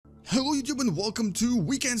Hello YouTube and welcome to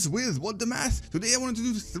Weekends with What the Math. Today I wanted to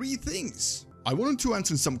do three things. I wanted to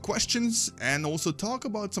answer some questions and also talk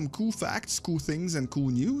about some cool facts, cool things and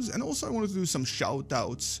cool news, and also I wanted to do some shout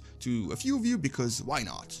outs to a few of you because why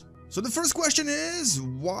not? So the first question is,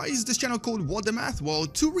 why is this channel called What the Math? Well,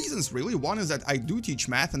 two reasons really. One is that I do teach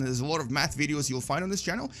math and there's a lot of math videos you'll find on this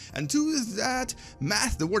channel. And two is that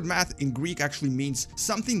math, the word math in Greek actually means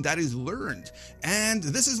something that is learned. And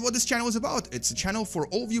this is what this channel is about. It's a channel for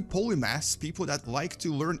all of you polymaths, people that like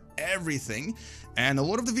to learn everything. And a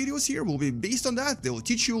lot of the videos here will be based on that. They'll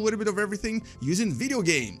teach you a little bit of everything using video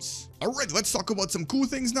games. Alright, let's talk about some cool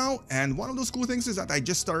things now. And one of those cool things is that I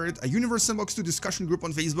just started a Universe Sandbox 2 discussion group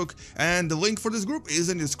on Facebook, and the link for this group is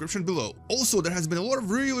in the description below. Also, there has been a lot of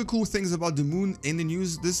really cool things about the moon in the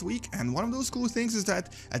news this week, and one of those cool things is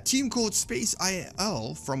that a team called Space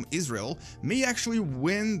IL from Israel may actually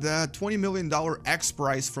win the $20 million X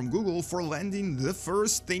prize from Google for landing the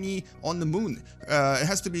first thingy on the moon. It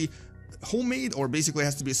has to be homemade, or basically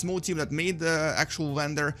has to be a small team that made the actual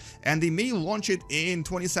lander, and they may launch it in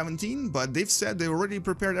 2017, but they've said they already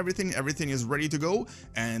prepared everything is ready to go,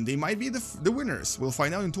 and they might be the winners. We'll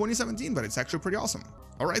find out in 2017, but it's actually pretty awesome.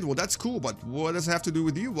 Alright, well that's cool, but what does it have to do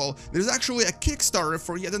with you? Well, there's actually a Kickstarter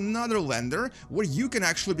for yet another lander where you can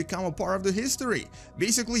actually become a part of the history.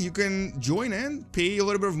 Basically, you can join in, pay a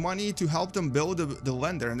little bit of money to help them build the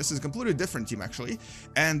lander, and this is a completely different team actually.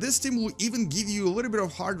 And this team will even give you a little bit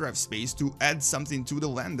of hard drive space to add something to the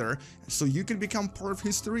lander, so you can become part of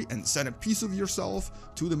history and send a piece of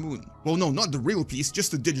yourself to the moon. Well, no, not the real piece,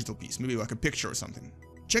 just a digital piece, maybe like a picture or something.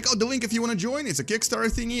 Check out the link if you want to join. It's a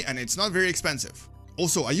Kickstarter thingy and it's not very expensive.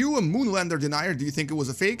 Also, are you a moonlander denier? Do you think it was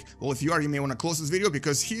a fake? Well, if you are, you may want to close this video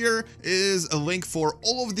because here is a link for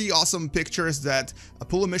all of the awesome pictures that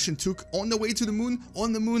Apollo mission took on the way to the moon,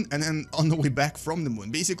 on the moon, and then on the way back from the moon.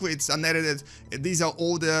 Basically, it's unedited. These are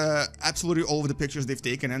absolutely all of the pictures they've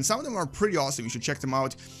taken, and some of them are pretty awesome. You should check them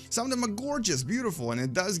out. Some of them are gorgeous, beautiful, and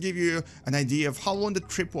it does give you an idea of how long the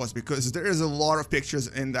trip was because there is a lot of pictures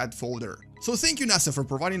in that folder. So thank you, NASA, for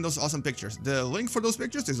providing those awesome pictures. The link for those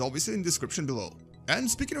pictures is obviously in the description below. And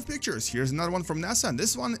speaking of pictures, here's another one from NASA, and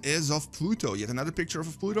this one is of Pluto, yet another picture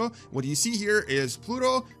of Pluto. What you see here is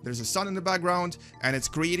Pluto, there's a sun in the background, and it's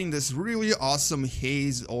creating this really awesome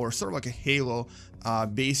haze, or sort of like a halo,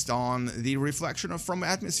 based on the reflection from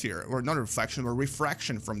atmosphere, or not a reflection, but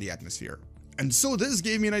refraction from the atmosphere. And so this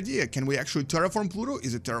gave me an idea. Can we actually terraform Pluto?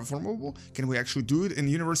 Is it terraformable? Can we actually do it in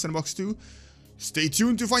Universe Sandbox 2? Stay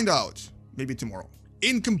tuned to find out. Maybe tomorrow.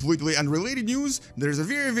 In completely unrelated news, there's a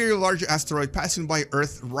very large asteroid passing by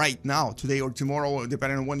Earth right now, today or tomorrow,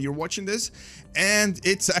 depending on when you're watching this, and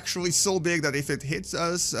it's actually so big that if it hits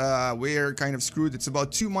us, we're kind of screwed. It's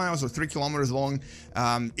about 2 miles or 3 kilometers long.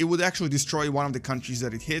 It would actually destroy one of the countries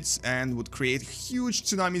that it hits and would create huge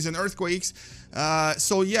tsunamis and earthquakes.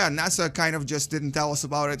 So yeah, NASA kind of just didn't tell us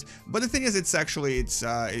about it, but the thing is, it's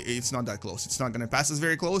not that close. It's not going to pass us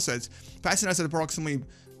very close. It's passing us at approximately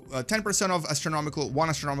 10% of one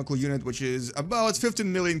astronomical unit, which is about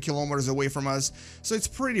 15 million kilometers away from us. So it's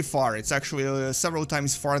pretty far. It's actually several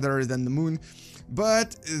times farther than the moon.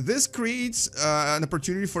 But this creates an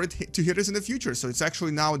opportunity for it to hit us in the future. So it's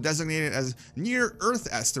actually now designated as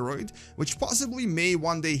near-Earth asteroid, which possibly may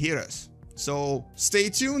one day hit us. So stay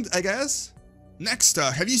tuned, I guess. Next,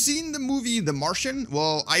 have you seen the movie The Martian?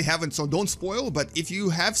 Well, I haven't, so don't spoil. But if you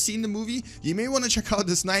have seen the movie, you may want to check out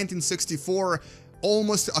this 1964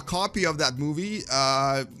 almost a copy of that movie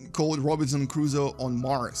called Robinson Crusoe on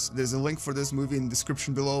Mars. There's a link for this movie in the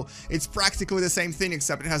description below. It's practically the same thing,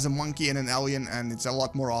 except it has a monkey and an alien, and it's a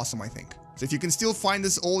lot more awesome, I think. So if you can still find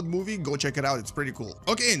this old movie, go check it out. It's pretty cool.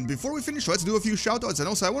 Okay, and before we finish, let's do a few shoutouts. And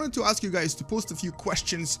also, I wanted to ask you guys to post a few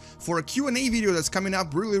questions for a Q&A video that's coming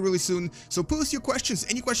up really soon. So post your questions,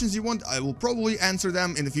 any questions you want. I will probably answer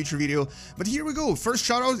them in the future video. But here we go. First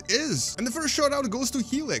shoutout is, and the first shoutout goes to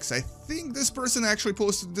Helix. I think this person actually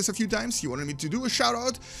posted this a few times. He wanted me to do a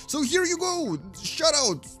shoutout. So here you go.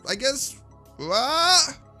 Shoutout, I guess.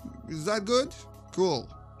 Is that good? Cool.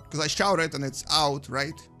 Because I shouted and it's out,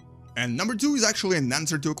 right? And number 2 is actually an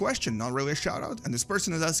answer to a question, not really a shout out. And this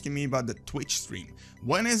person is asking me about the Twitch stream.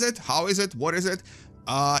 When is it? How is it? What is it?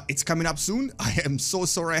 It's coming up soon. I am so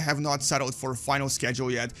sorry I have not settled for a final schedule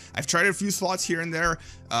yet. I've tried a few slots here and there.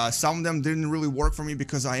 Some of them didn't really work for me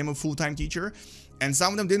because I am a full-time teacher. And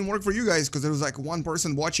some of them didn't work for you guys because there was like one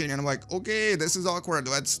person watching and I'm like, okay, this is awkward.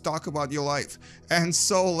 Let's talk about your life. And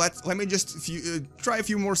so let me just try a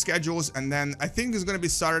few more schedules, and then I think it's going to be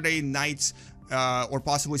Saturday nights or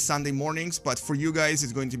possibly Sunday mornings, but for you guys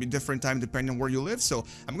it's going to be different time depending on where you live. So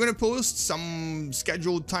I'm going to post some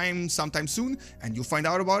scheduled time sometime soon, and you'll find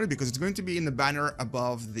out about it because it's going to be in the banner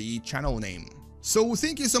above the channel name. So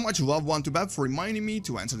thank you so much, Love12Beb, for reminding me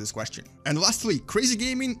to answer this question. And lastly, Crazy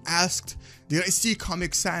Gaming asked, did I see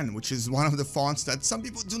Comic Sans, which is one of the fonts that some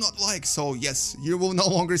people do not like. So yes, you will no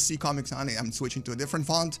longer see Comic Sans. I'm switching to a different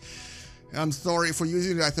font. I'm sorry for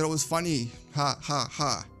using it. I thought it was funny. Ha ha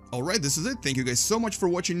ha. Alright, this is it. Thank you guys so much for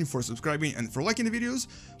watching, for subscribing, and for liking the videos.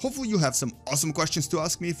 Hopefully you have some awesome questions to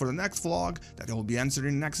ask me for the next vlog that I will be answering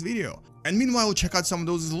in the next video. And meanwhile, check out some of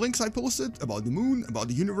those links I posted about the moon, about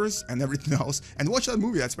the universe, and everything else, and watch that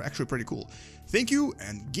movie. That's actually pretty cool. Thank you,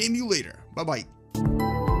 and game you later. Bye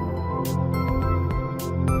bye.